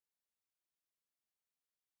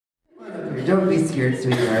here. Don't be scared,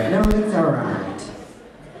 sweetheart. No, it's all right.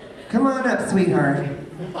 Come on up, sweetheart.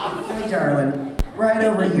 Hey, darling. Right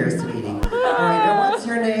over here, sweetie. All right, now what's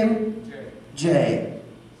your name? Jay.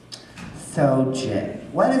 So, Jay,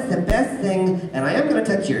 what is the best thing, and I am going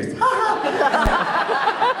to touch yours. Never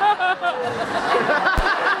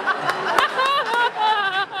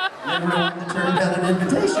want to turn down an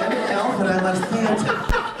invitation, Elf, but I love Santa.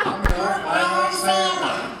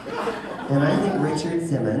 And I think Richard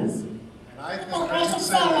Simmons has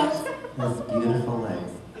beautiful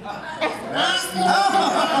legs.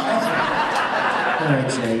 All right,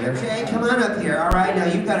 Jay. Jay, come on up here. All right, now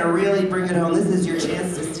you've got to really bring it home. This is your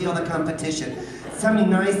chance to steal the competition. Some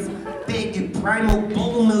nice, big, primal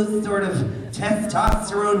bull moose sort of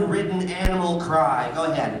testosterone-ridden animal cry. Go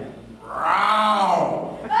ahead.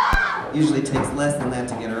 Row! Usually takes less than that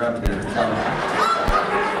to get her up here. So.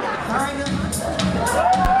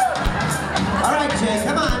 All right, Jay,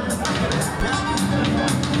 come on.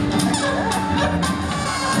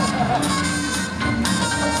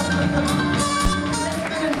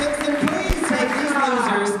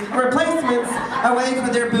 Replacements away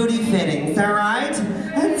for their booty fittings, all right?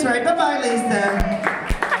 That's right. Bye-bye, Lisa.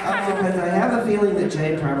 Because I have a feeling that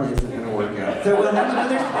Jay probably isn't going to work out. So we'll have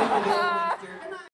another...